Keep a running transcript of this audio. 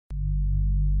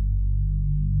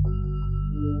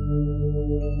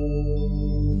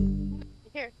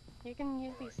You can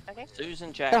use these. Okay.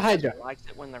 Susan Jackson likes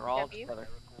it when they're all together.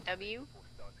 W.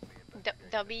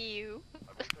 W.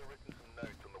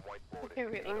 Okay,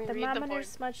 wait, let me read the Thermometer board.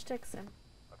 smudge Dixon.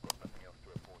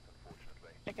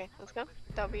 Okay, let's go.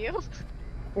 W.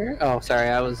 Where? Oh, sorry,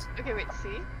 I was Okay, wait, C.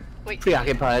 Wait.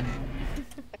 preoccupied.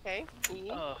 Okay, E.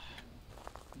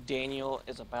 Daniel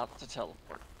is about to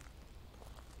teleport.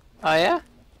 Oh yeah?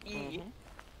 E.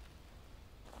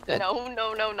 Good.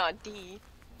 No, not D.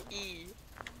 E.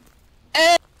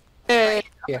 Hey! Right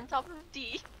Yeah. on top of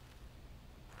D.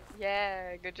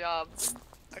 Yeah, good job.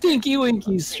 Stinky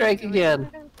Winky, strike again.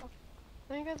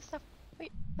 Let me grab the stuff.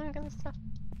 Wait, let me grab the stuff.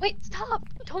 Wait, stop!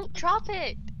 Don't drop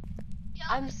it!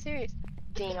 I'm serious.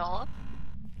 Daniel.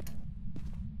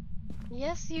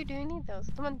 Yes, you do need those.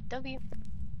 Come on, W.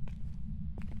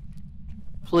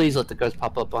 Please let the ghost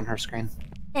pop up on her screen.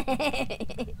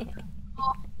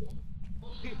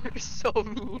 You're so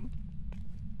mean.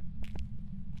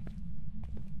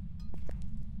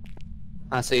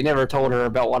 So you never told her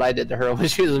about what I did to her when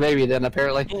she was a baby then,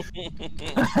 apparently.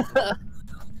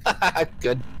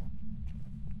 Good.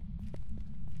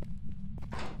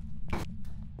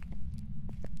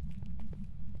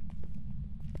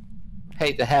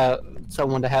 Hate to have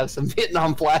someone to have some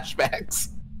Vietnam flashbacks.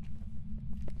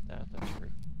 That's true.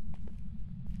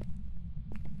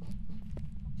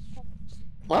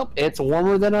 Well, it's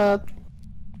warmer than a...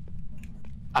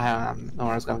 I don't know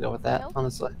where I was gonna go with that, Nope.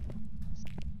 honestly.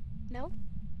 No?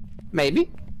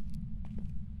 Maybe.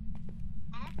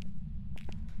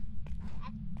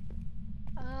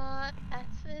 F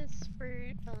is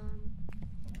for,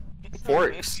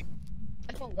 Forks.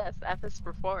 I think yes, F is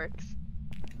for forks.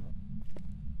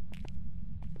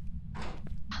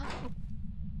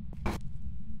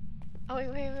 Oh,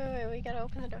 wait, we gotta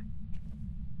open the door.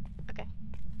 Okay.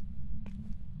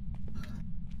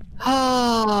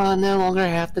 Ah, no longer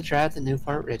have to drive the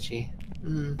Newport Richie.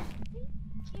 Hmm.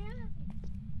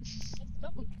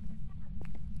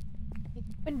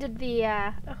 When did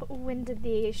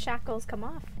the shackles come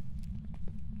off?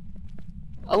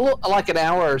 Like an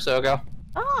hour or so ago.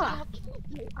 Oh!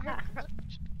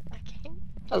 I can't.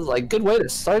 I was like, good way to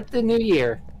start the new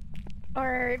year.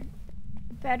 Or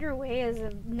better way is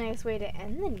a nice way to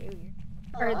end the new year.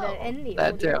 Or end the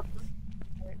That old too. year.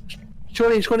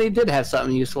 2020 did have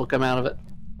something useful come out of it.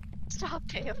 Stop,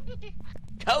 Dale.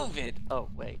 COVID! Oh,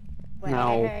 wait.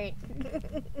 No. Right.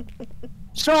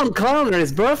 Sean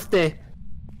Connery's birthday!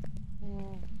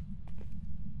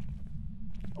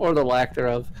 Or the lack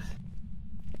thereof.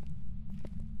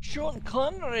 Sean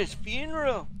Connery's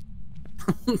funeral!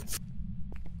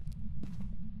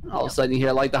 All of a sudden you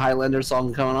hear like the Highlander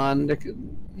song going on.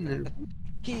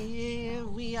 Here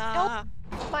we are!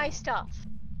 Nope. My stuff.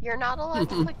 You're not allowed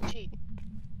to click G.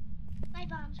 My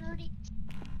bomb's already.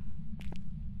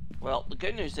 Well, the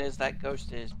good news is that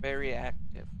ghost is very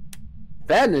active.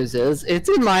 Bad news is, it's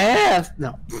in my ass!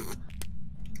 No.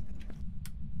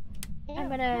 I'm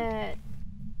gonna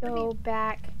go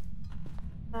back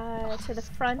to the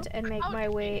front and make my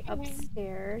way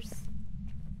upstairs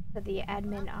to the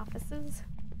admin offices.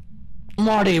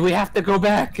 Marty, we have to go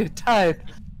back. Time.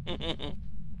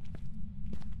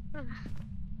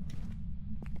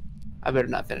 I better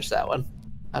not finish that one.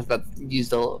 I've got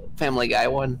used the Family Guy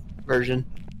one version.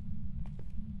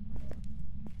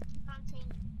 Keep on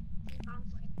saying. Keep on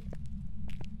working.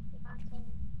 Keep on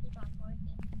saying. Keep on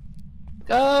working.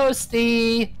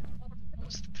 Ghosty!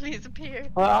 Please appear.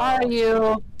 Where are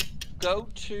you? Go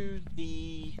to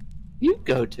the... You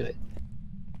go to it.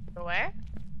 Where?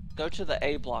 Go to the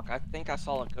A block. I think I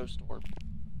saw a ghost orb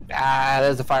Ah,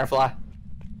 there's a firefly.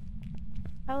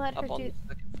 I'll let her up on do the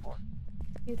second floor.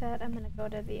 that. I'm gonna go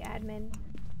to the admin.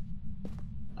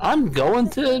 I'm going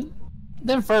to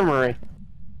the infirmary.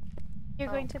 You're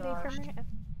Oh, going to gosh. the infirmary?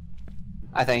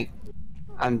 I think.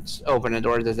 I'm just opening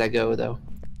doors as I go, though.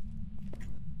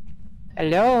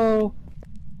 Hello?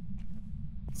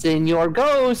 Senor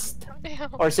Ghost! Oh, damn.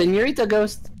 Or Senorita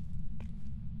Ghost.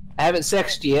 I haven't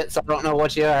sexed you yet, so I don't know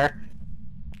what you are.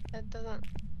 That doesn't.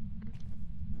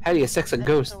 How do you sex a That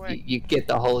ghost? doesn't work. You get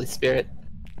the Holy Spirit.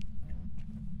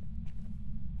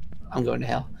 I'm going to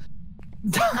hell.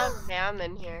 Oh, damn,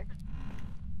 in here.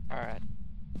 Alright.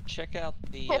 Check out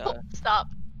the, Stop.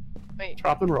 Wait,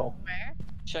 Drop and roll. where?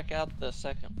 check out the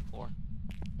second floor.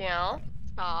 Down.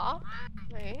 Stop.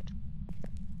 Wait.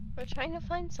 We're trying to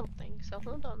find something, so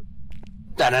hold on.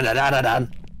 Dun dun dun dun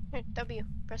dun. Here, W.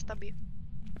 Press W.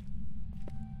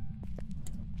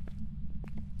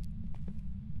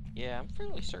 Yeah, I'm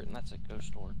fairly certain that's a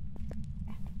ghost orb.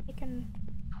 You can.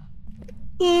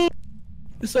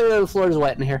 So the floor is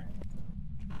wet in here.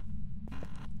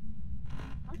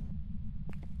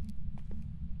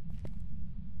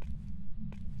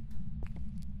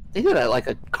 They did like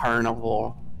a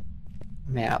carnival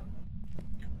map.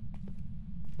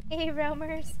 Hey,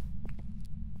 roamers.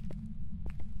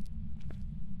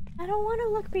 I don't want to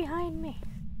look behind me.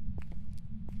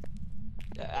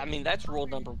 I mean, that's rule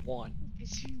number 1.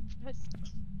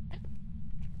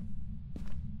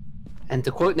 And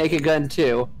to quote Naked Gun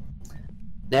 2,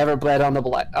 never bled on the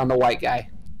white guy.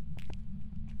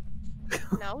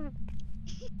 No.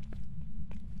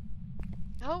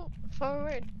 No,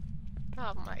 forward.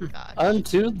 Oh my gosh.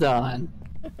 Until dawn.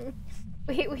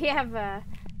 We have a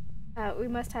we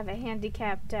must have a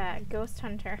handicapped ghost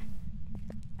hunter.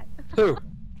 Who?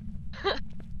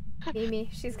 Mimi,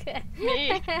 she's good.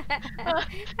 Me.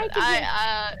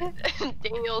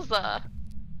 Daniel's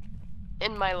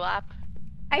in my lap.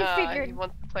 I He figured,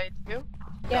 wants to play it too.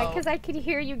 yeah, So- because I could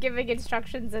hear you giving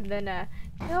instructions and then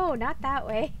no, not that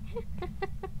way.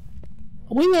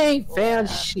 We ain't found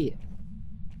shit.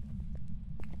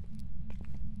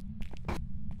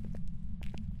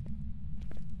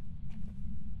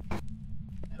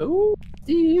 Who?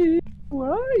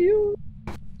 Where are you?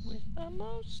 With the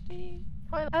mosty.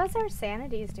 How's our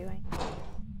sanities doing?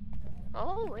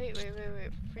 Oh, wait.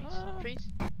 Freeze.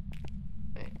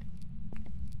 Wait.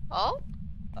 Oh?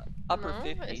 Upper No,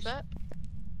 50s. Is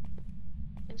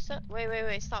that?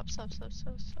 Wait. Stop.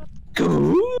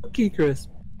 Cookie Crisp.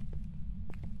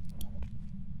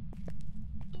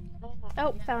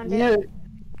 Oh, found it. Yeah.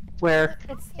 Where?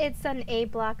 It's an A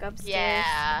block upstairs.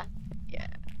 Yeah.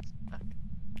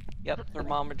 Yep,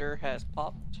 thermometer has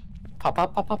popped. Pop.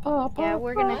 Yeah,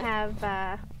 we're gonna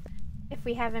have if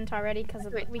we haven't already, because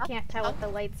Wait, we can't tell with the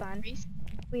lights on. Freeze.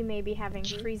 We may be having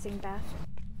freezing bath.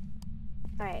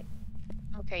 Alright,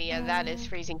 Okay, yeah, that is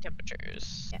freezing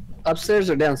temperatures.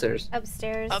 Upstairs or downstairs?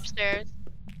 upstairs. Upstairs.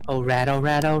 Oh rat.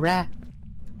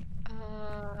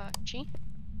 G.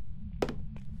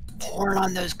 Pour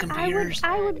on those computers.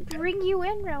 I would bring you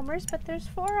in, roamers, but there's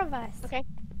 4 of us. Okay.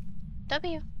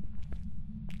 W.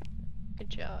 Good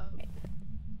job.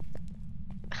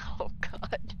 Oh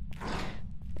god.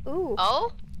 Ooh.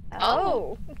 Oh?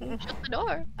 Oh. Shut the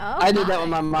door. Oh. I did that with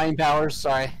my mind powers.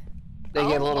 Sorry. They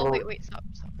get a little. Wait, stop.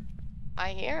 I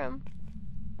hear him.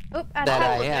 Oop, That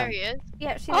I am. There he is.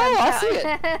 Yeah, she's Oh, on I top.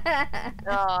 see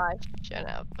Oh, I shouldn't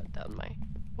have put down my...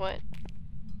 What?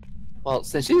 Well,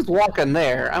 since she's walking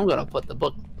there, I'm gonna put the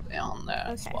book down that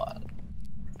Okay. spot.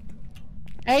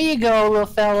 There you go, little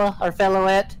fella or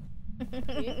fellowette.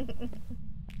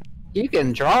 You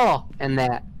can draw in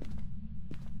that.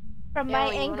 From Yeah,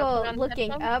 my you wanna put angle, on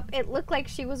looking headphones? up, it looked like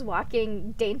she was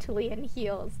walking daintily in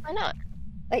heels. Why not?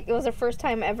 Like it was her first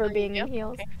time ever being in Yep,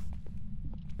 heels. okay.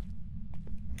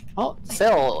 Oh,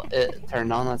 Cell, it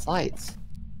turned on its lights.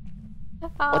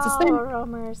 What's his Oh, name?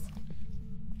 roamers.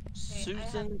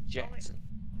 Susan Jackson.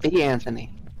 B.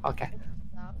 Anthony. Okay.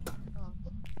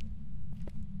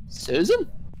 Susan?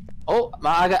 Oh,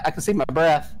 I can see my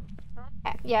breath.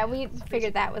 Yeah, we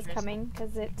figured that was coming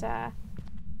because it.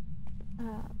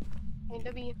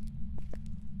 W.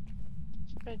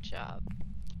 Good job.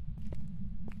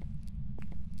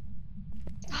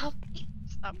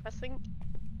 Stop pressing.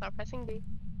 Stop pressing B.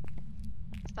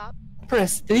 Stop.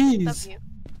 Press these. W.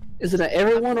 Is it an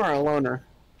everyone or a loner?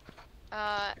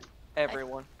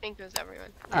 Everyone. I think it was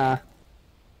everyone.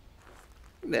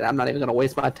 Then I'm not even gonna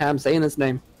waste my time saying his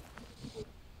name.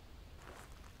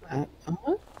 What?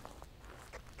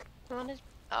 What is...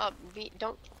 B.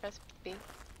 Don't press B.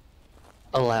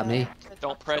 Allow me.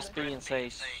 Don't press B and say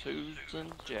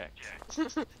Susan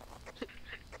Jackson.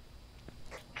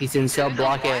 He's in cell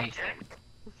block A.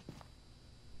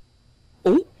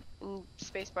 Oh,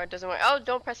 Spacebar doesn't work. Oh,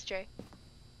 don't press J.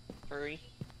 3.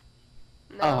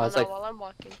 No, Oh, I was like- while I'm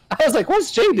walking. I was like,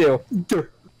 what's Jay do?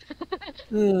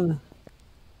 I'm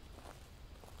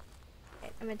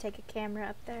gonna take a camera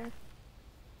up there.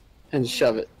 And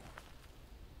shove it.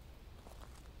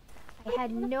 I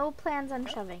had no plans on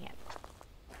shoving it.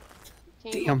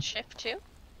 Can you Damn. hit shift too?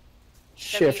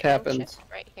 Shift W and happens. shift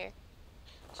right here.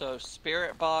 So,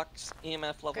 spirit box,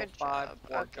 EMF level Good 5, job.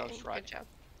 or Okay, ghost right. good job.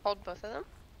 Hold both of them.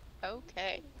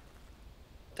 Okay.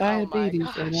 Diabetes,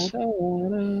 gosh. and I don't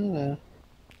wanna.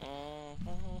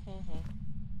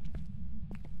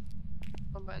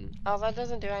 Hold button. Oh, that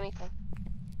doesn't do anything.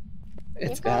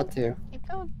 It's Keep got to. Keep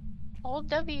going. Hold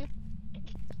W.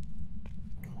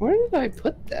 Where did I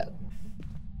put that?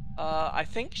 I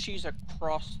think she's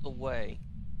across the way.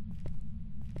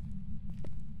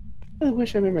 I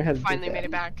wish I remember how to Finally do made that.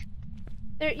 it back.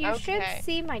 There, you should Okay.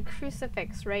 see my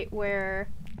crucifix right where.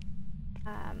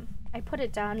 I put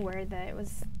it down where it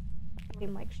was.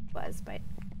 Seemed like she was, but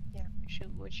Yeah, we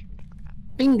should grab.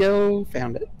 Bingo!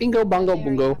 Found it. Bingo, bongo, There you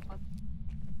bungo. have one.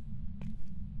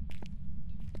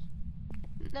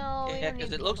 No, we Yeah, don't need because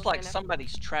it people looks like right now.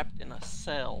 somebody's trapped in a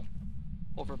cell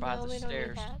over by No, the we don't need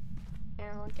stairs. that.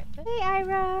 Here, we'll get this. Hey,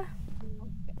 Ira.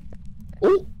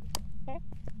 Ooh. Okay.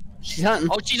 She's hunting.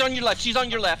 Oh, she's on your left. She's on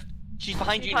your left. She's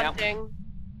behind you now. Hunting.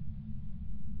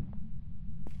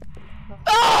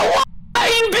 Oh, why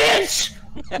you bitch?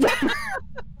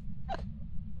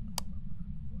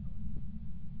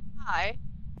 Hi.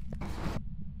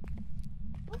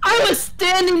 I was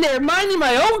standing there minding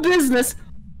my own business,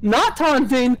 not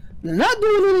taunting, not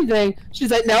doing anything.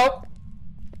 She's like, nope,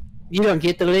 you don't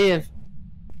get to live.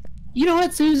 You know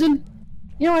what, Susan?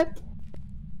 You know what?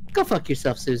 Go fuck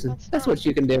yourself, Susan. That's what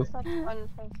you can do. That's fun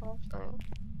for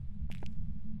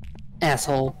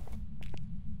Asshole.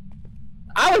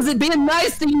 I was being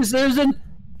nice to you, Susan.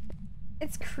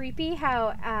 It's creepy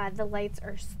how the lights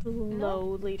are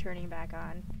slowly turning back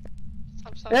on.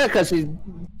 Stop. Yeah, because she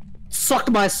sucked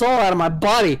my soul out of my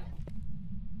body.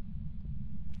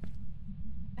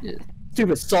 You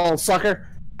stupid soul sucker.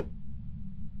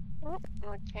 Oh,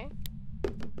 okay.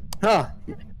 Huh.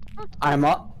 I'm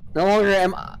up. No longer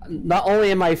am. Not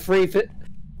only am I free,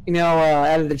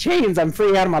 out of the chains, I'm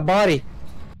free out of my body.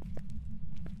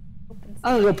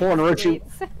 I'm gonna go pull an Orochi.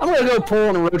 I'm gonna go pull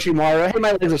an Orochimaru. Hey,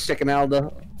 my legs are sticking out of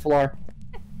the floor.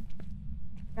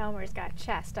 Elmer's got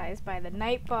chastised by the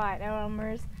Nightbot.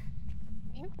 Elmer's.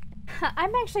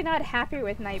 I'm actually not happy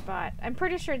with Nightbot. I'm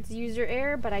pretty sure it's user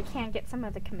error, but I can't get some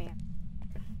of the commands.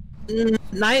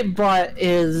 Nightbot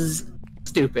is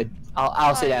stupid.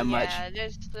 I'll say that much. Yeah,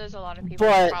 there's a lot of people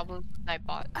But with problems with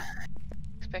Nightbot,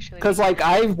 especially because like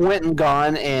I've went and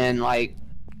gone and like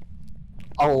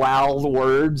allowed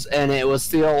words, and it was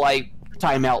still like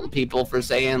timeout people for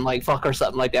saying like fuck or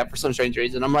something like that for some strange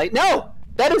reason. I'm like, no,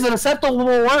 that is an acceptable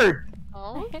word.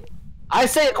 Oh. I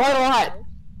say it quite a lot,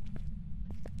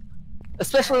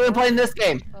 especially when playing this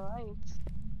game. Alright.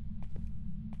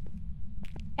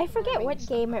 I forget what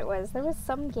game it was. There was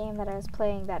some game that I was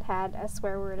playing that had a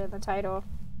swear word in the title.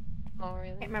 Oh really?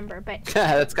 I can't remember, but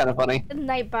That's kind of funny. the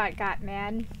Nightbot got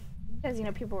mad. Because,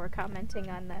 people were commenting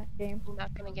on the game. You're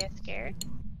not gonna get scared?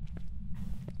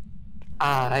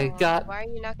 I got Why are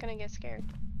you not gonna get scared?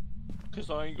 Because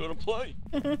I ain't gonna play.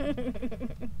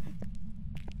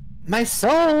 my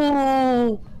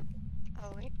soul.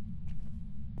 Oh wait.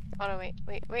 Oh no, wait.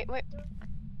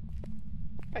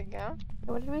 There you go.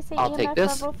 What did we say? I'll take EMF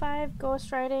this. level 5,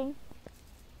 ghost riding,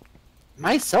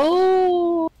 My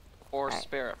soul. Or Alright.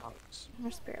 spirit box.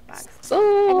 or spirit box.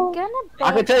 Soul. I'm gonna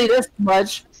I can bet. tell you this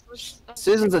much. Let's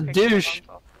Susan's take a picture of douche.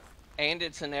 Uncle. And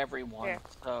it's in everyone. Yeah.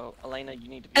 So, Elena, you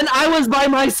need to be. And I was by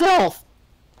myself.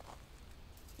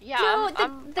 Yeah, No,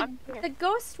 I'm the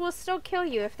ghost will still kill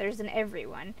you if there's an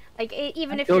everyone. Like,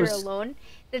 even The if you're ghost- alone.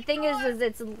 The thing is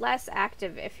it's less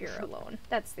active if you're alone.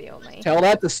 That's the only. Tell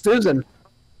that to Susan.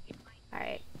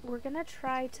 Alright, we're gonna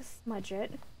try to smudge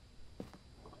it.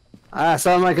 I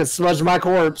sound like a smudge my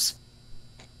corpse.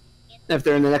 If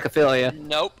they're in the necrophilia.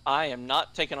 Nope, I am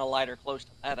not taking a lighter close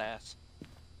to that ass.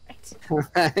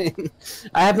 Right.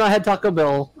 I have not had Taco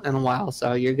Bell in a while,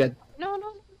 so you're good. No.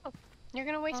 You're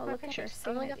gonna waste Oh, my look at her pictures. I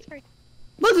only got sanity. 3.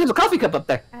 Look, there's a coffee cup up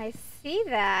there. I see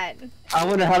that. I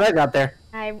wonder how that got there.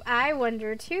 I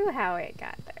wonder too how it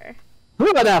got there.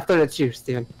 Who got after the you,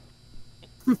 Steven?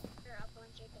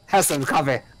 Have some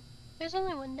coffee. There's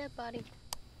only one dead body.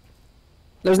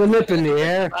 There's a nip in the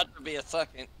air. About to be a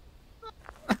second.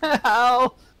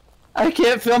 Ow! I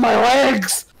can't feel my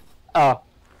legs! Oh.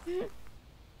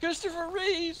 Christopher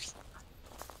Reeves!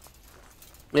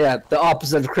 Yeah, the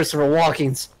opposite of Christopher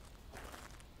Walken's.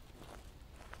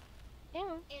 Yeah,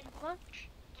 much.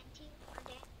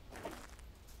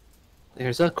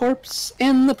 There's a corpse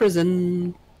in the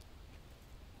prison.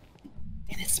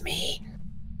 And it's me.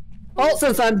 Well,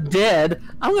 since I'm dead,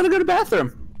 I'm gonna go to the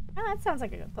bathroom. Oh, that sounds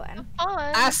like a good plan.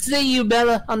 Fun. I see you,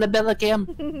 Bella, on the Bella cam.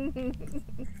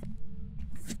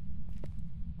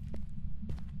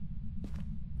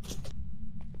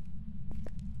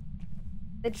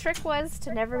 The trick was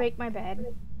to never make my bed.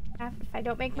 If I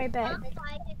don't make my bed,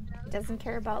 it doesn't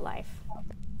care about life.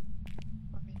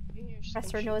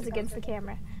 Press her nose against the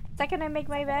camera. Second I make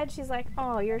my bed, she's like,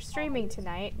 "Oh, you're streaming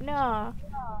tonight." No.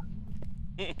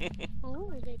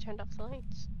 Ooh, they turned off the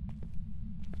lights.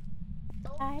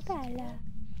 Hi, Bella.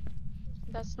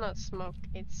 That's not smoke.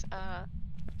 It's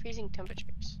freezing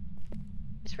temperatures.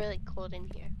 It's really cold in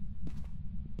here.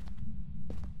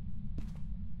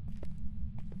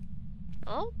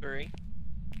 Oh, 3.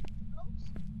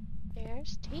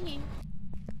 there's tea.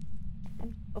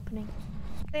 I'm opening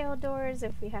sail doors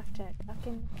if we have to duck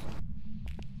in.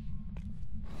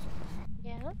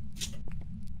 Yeah.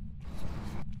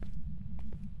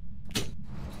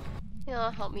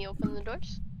 You'll help me open the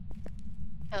doors?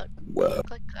 Whoa.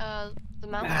 Click the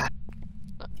mouse.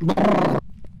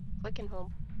 Click and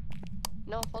hold.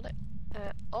 No, hold it.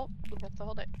 Oh, you have to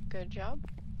hold it. Good job.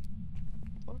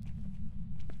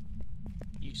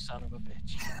 You son of a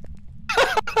bitch.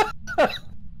 Okay.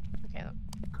 Can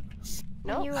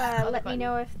No. you other let me button.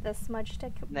 know if the smudge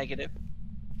stick? Negative.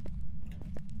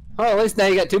 Oh, at least now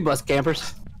you got 2 bus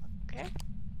campers. Okay.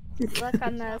 Look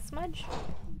on the smudge.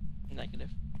 Negative.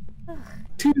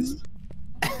 Two.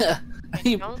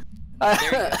 You don't.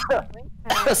 There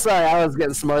you Sorry, I was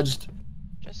getting smudged.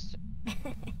 Just.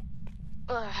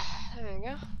 There you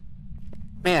go.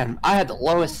 Man, I had the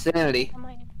lowest sanity. Am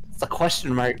I- It's a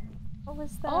question mark. What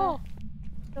was the Oh.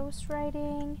 ghost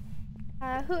writing?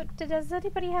 Does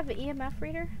anybody have an EMF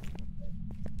reader?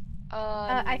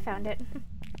 I found it.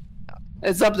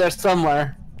 It's up there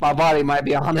somewhere. My body might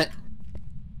be on it.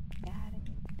 Got it.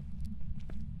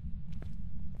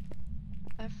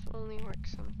 Definitely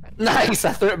works sometimes. Nice!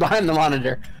 I threw it behind the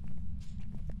monitor.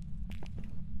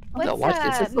 What's No, watch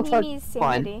this, it's the fun- Mimi's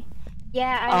fine. sanity?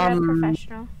 Yeah, I'm a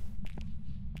professional.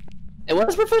 It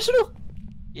was professional?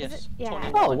 Yes. Yeah.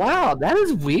 21. Oh, wow, that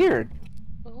is weird.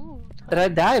 Ooh. That I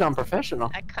died on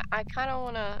professional. I kind of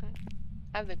want to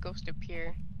have the ghost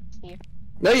appear. See.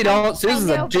 No, you don't. Susan's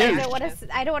I a know, but douche.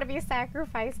 I don't want to be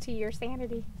sacrificed to your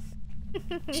sanity.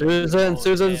 Susan, Oh,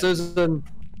 Susan, yeah. Susan.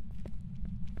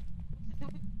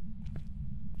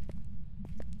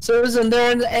 Susan,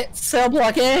 they're in the cell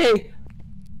block A.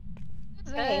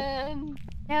 Zen.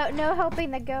 No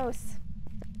helping the ghosts.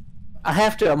 I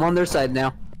have to. I'm on their side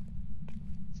now.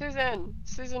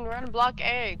 Susan, run block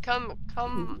A. Come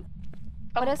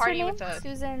What is her party name? with us.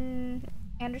 Susan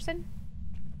Anderson?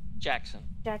 Jackson.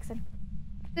 Jackson.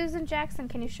 Susan Jackson,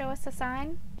 can you show us a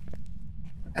sign?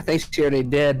 I think she already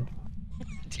did.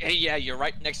 Yeah, you're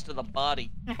right next to the body.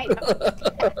 I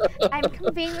know. I'm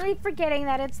conveniently forgetting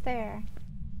that it's there.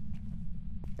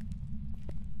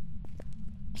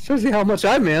 Shows you how much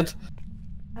I meant.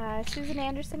 Susan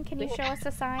Anderson, can you show us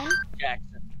a sign?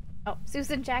 Jackson. Oh,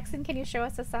 Susan Jackson, can you show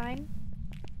us a sign?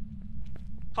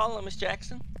 Call him, Miss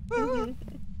Jackson.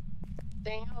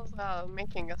 Daniel's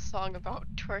making a song about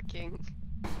twerking.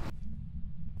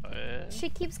 She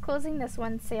keeps closing this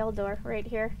one sail door right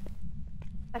here.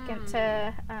 Second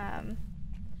to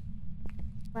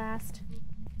last.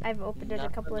 I've opened it a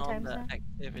couple of Nothing times on now. the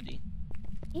activity.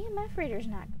 EMF reader's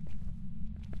not.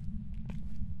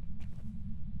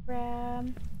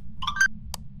 Grab.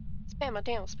 Spam,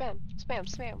 Daniel, spam.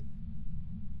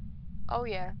 Oh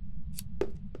yeah.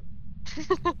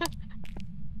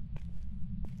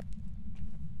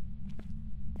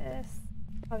 This.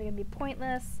 Probably gonna be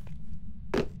pointless.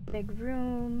 Big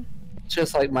room.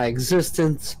 Just like my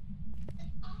existence.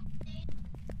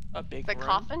 A big The room.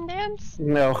 coffin dance?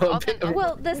 No.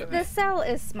 Well, the cell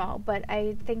is small, but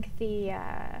I think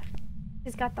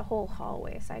he's got the whole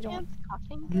hallway, so I don't. Dance,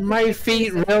 coffin dance? My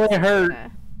feet really hurt.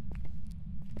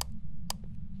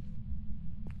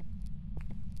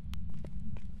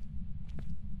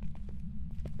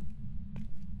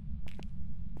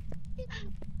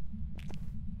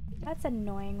 That's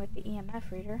annoying with the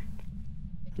EMF reader.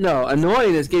 No,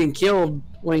 annoying is getting killed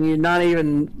when you're not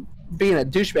even being a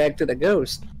douchebag to the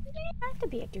ghost. You don't have to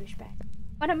be a douchebag.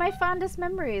 One of my fondest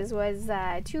memories was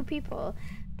 2 people,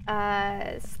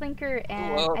 Slinker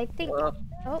and Whoa, I think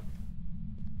whoa.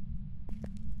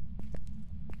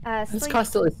 It's Slink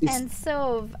constantly and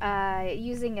Sove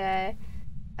using a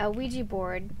Ouija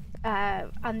board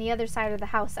on the other side of the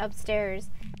house upstairs,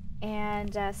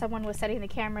 and someone was setting the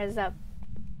cameras up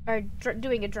or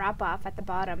doing a drop off at the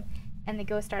bottom, and the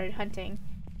ghost started hunting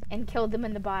and killed them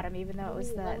in the bottom, even though it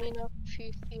was Let the. me know if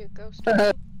you see a ghost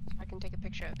so I can take a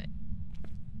picture of it.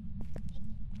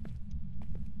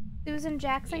 Susan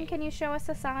Jackson, can you show us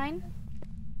a sign?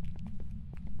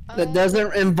 That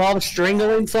doesn't involve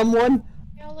strangling someone?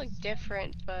 They all look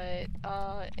different, but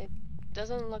it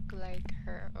doesn't look like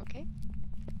her, okay?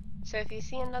 So if you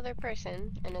see another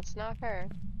person and it's not her,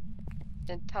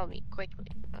 then tell me quickly,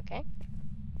 okay?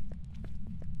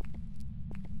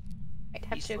 I'd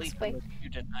have He's to sleeping explain. with you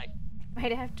tonight.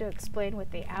 Might have to explain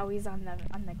with the owies on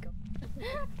the ghost.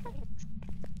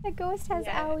 The ghost has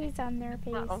Yeah. owies on their Not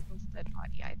face. Uncle's dead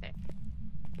body either.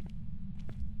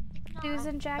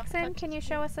 Susan Jackson, can you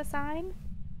show us a sign?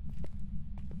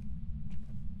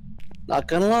 Not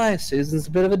gonna lie, Susan's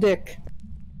a bit of a dick.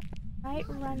 Might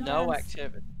run No down-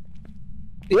 activity.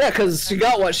 Yeah, because she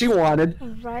got what she wanted.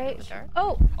 Right. Sure.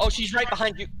 Oh. Oh, she's right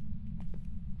behind you.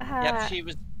 Yep, she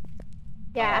was.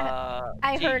 Yeah.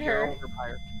 I T, heard you're her. over by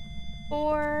her.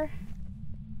 4.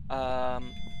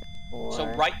 So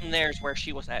 4. right in there is where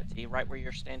she was at, T, right where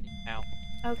you're standing now.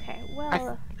 Okay,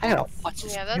 well. I gotta watch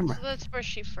this Yeah, camera. that's where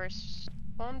she first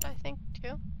spawned, I think,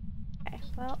 too. Okay,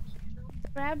 well.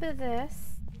 Grab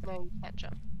this. No, you can't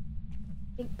jump.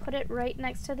 I think put it right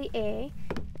next to the A.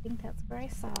 I think that's where I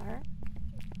saw her.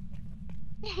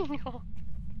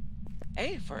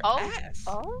 A for Oh, ass.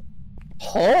 oh?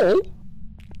 Hole?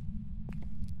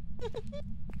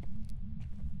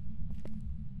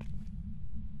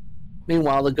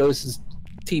 Meanwhile, the ghost is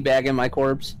teabagging my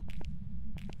corpse.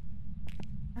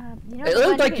 You know It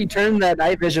looked like you turned that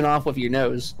night vision off with your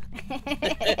nose.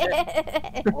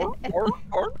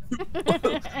 Or.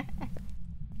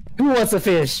 Who wants a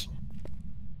fish?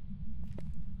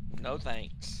 No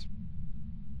thanks.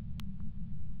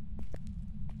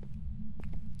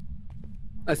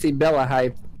 I see Bella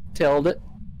hightailed it.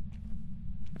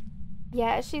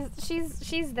 Yeah,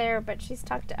 she's there, but she's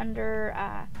tucked under.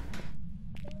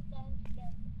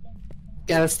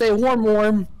 Gotta stay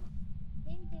warm.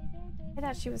 I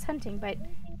thought she was hunting, but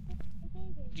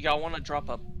Do y'all want to drop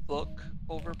a book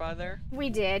over by there?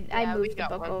 we did. Yeah, I we moved the got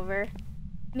book one. over.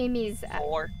 Mimi's.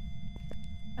 Or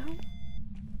Oh.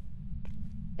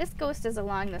 This ghost is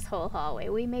along this whole hallway.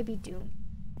 We may be doomed.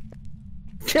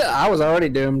 Yeah, I was already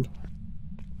doomed.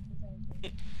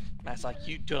 Matt's like,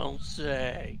 you don't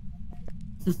say.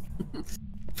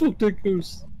 Fuck that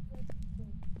ghost.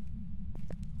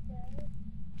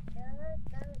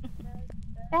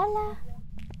 Bella!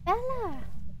 Bella!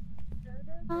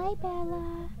 Hi,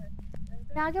 Bella.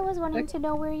 Naga was wanting to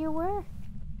know where you were.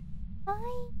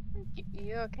 Hi.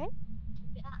 You okay?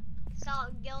 Yeah, saw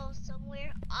a girl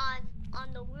somewhere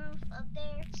on the roof up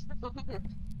there.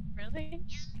 Really?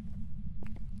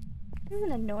 This is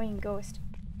an annoying ghost.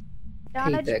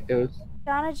 Hate that ghost.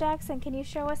 Donna Jackson, can you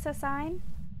show us a sign?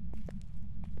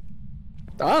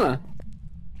 Donna.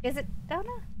 Is it Donna?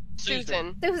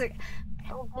 Susan. Susan.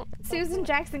 Susan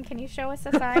Jackson, can you show us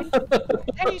a sign?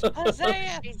 He's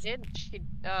possessed!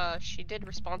 She did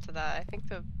respond to that. I think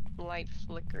the light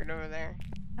flickered over there.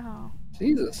 Oh.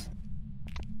 Jesus.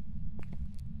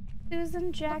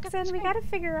 Susan Jackson, we gotta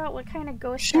figure out what kind of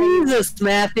ghost are you. Jesus,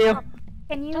 Matthew.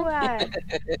 Can you,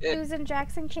 Susan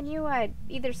Jackson, can you,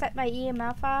 either set my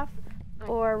EMF off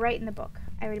or write in the book?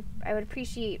 I would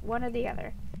appreciate one or the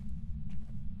other.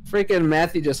 Freaking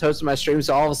Matthew just hosted my stream,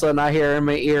 so all of a sudden I hear in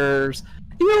my ears,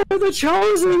 "You're the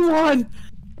chosen one!"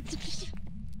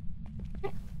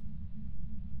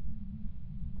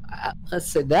 Let's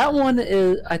see, that one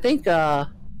is, I think, I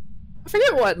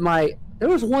forget what there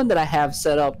was one that I have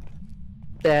set up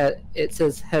that it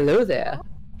says, "Hello there."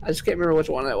 I just can't remember which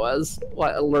one it was.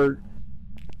 What alert?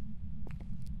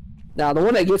 Now, the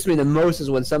one that gets me the most is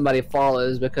when somebody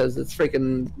follows, because it's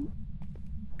freaking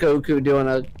Goku doing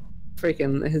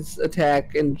his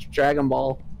attack in Dragon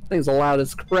Ball. Thing's loud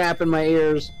as crap in my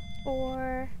ears.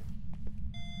 Okay,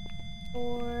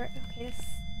 this...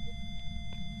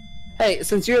 Hey,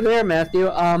 since you're there, Matthew,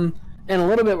 in a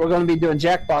little bit we're going to be doing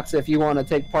Jackbox if you want to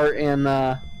take part in,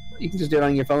 you can just do it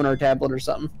on your phone or tablet or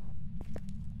something.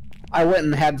 I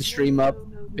wouldn't have the stream up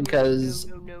because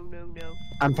No.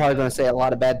 I'm probably going to say a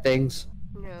lot of bad things.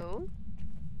 No.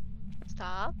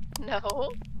 Stop.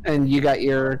 No. And you got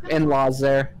your in-laws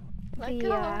there. Let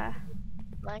go.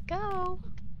 Let go.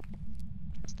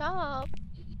 Stop.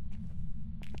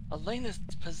 Elena's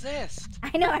possessed.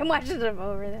 I know, I'm watching them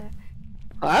over there.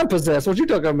 I'm possessed. What you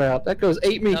talking about? That goes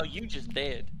ate me. No, you just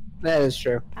did. That is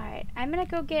true. Alright, I'm gonna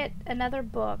go get another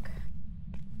book.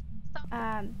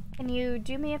 Can you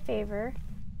do me a favor?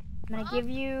 I'm gonna give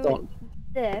you Don't.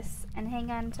 this and hang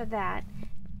on to that.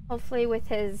 Hopefully with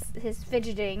his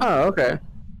fidgeting, Oh, okay.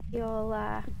 you'll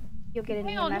get an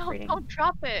No, EMF reading. don't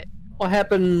drop it. What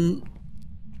happened?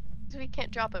 We can't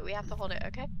drop it. We have to hold it,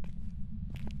 okay?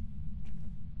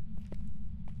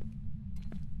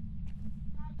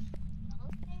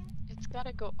 It's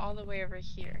gotta go all the way over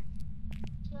here.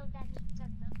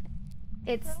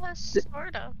 It's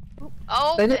Sorta.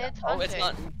 Oh, They did- it's Oh, it's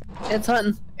hunting. not. It's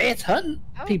hunting. It's hunting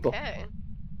people. Okay.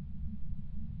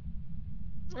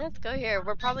 Let's go here.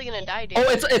 We're probably gonna die, dude. Oh,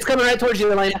 it's coming right towards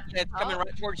you, Elena. It's coming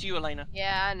right towards you, Elena.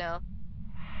 Yeah, I know.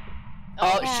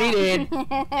 Oh, she did.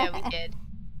 Yeah, we did.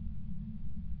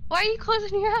 Why are you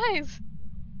closing your eyes?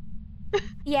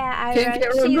 Yeah, Can't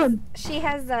get run. she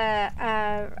has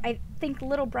I think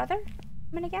little brother.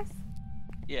 I'm gonna guess.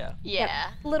 Yeah.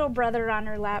 Yeah. Little brother on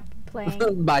her lap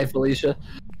playing. Bye, Felicia.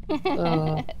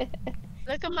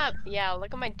 Look at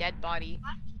my dead body.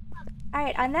 All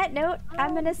right. On that note,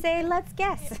 I'm gonna say let's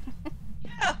guess.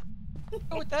 Yeah.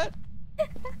 Go with that.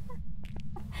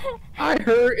 I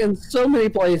hurt in so many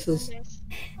places.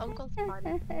 Uncle's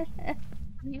body.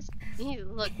 He's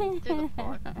look through the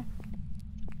floor.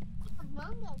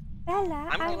 Bella,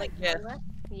 I'm gonna guess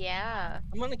Yeah.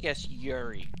 I'm gonna guess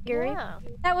Yuri. Yuri? Yeah.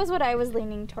 That was what I was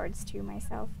leaning towards too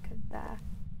myself, cause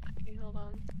Okay, hold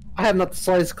on. I have not the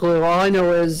slightest clue. All I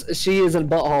know is she is in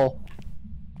butthole.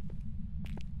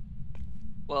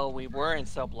 Well, we were in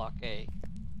cell block A.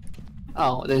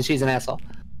 Oh, then she's an asshole.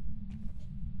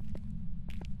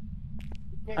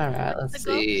 You're All gonna right, look let's the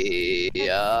ghost? see.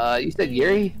 You said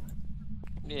Yuri?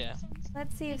 Yeah.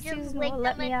 let's see if You just Susan lick will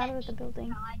let them me and out then of the you building.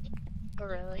 nod. Oh,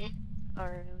 really? Oh,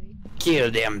 really?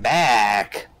 Kill them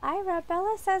back. Ira,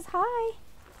 Bella says hi.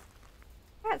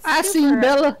 That's I see you,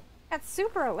 Bella. That's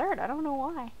super alert. I don't know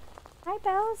why. Hi,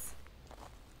 Bells.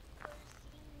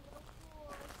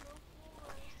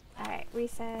 Alright, we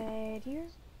said here.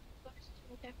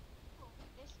 Okay.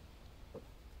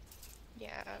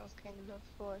 Yeah, okay, no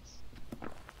force.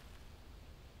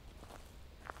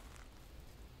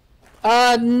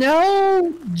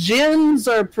 No. Gens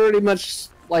are pretty much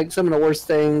like some of the worst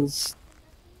things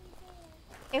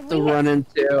If to we run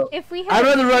into. if we I'd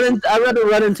had rather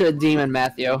run into a demon,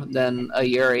 Matthew, than a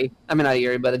Yuri. I mean, not a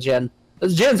Yuri, but a Gen.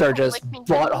 Those Gens are just Lick me,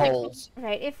 don't lick me. buttholes.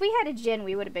 right, if we had a Jin,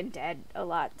 we would have been dead a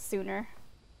lot sooner.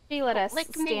 She let Don't us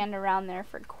lick me. stand around there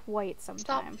for quite some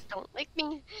Stop. time. Don't lick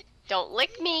me. Don't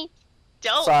lick me.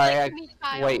 Don't Sorry, lick me,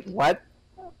 child. Wait, what?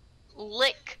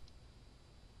 Lick.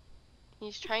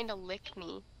 He's trying to lick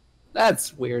me.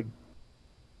 That's weird.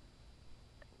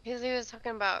 Because he was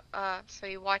talking about, so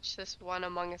he watched this one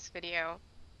Among Us video.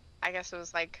 I guess it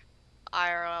was like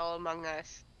IRL Among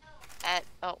Us. And,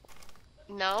 oh,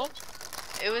 no?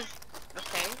 It was,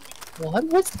 okay. What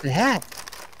was that?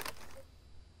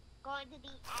 Going to be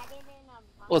added in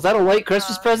a Was that a late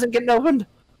Christmas present getting opened?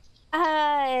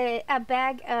 A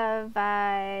bag of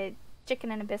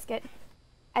chicken and a biscuit.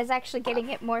 I was actually getting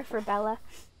it more for Bella.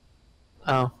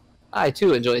 Oh, I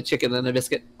too enjoy chicken and a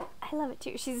biscuit. I love it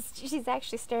too. She's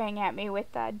actually staring at me with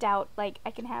doubt, like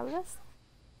I can have this.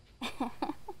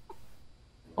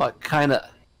 What kind of?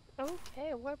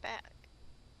 Okay, we're back.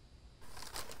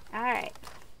 All right.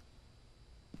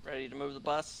 Ready to move the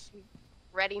bus?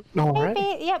 Ready? All Hey,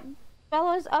 right. Yep.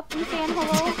 Bella's up and saying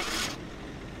hello.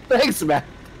 Thanks, Matt.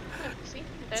 See?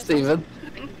 There's Steven.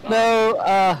 something.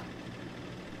 No,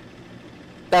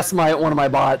 that's one of my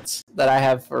bots that I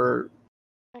have for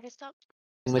Okay, stop.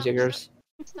 jiggers.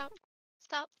 Stop.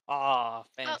 Stop. Ah,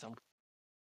 Phantom.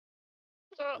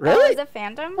 Oh, Really? is it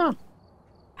Phantom? Huh.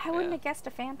 I wouldn't Yeah. have guessed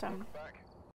a Phantom.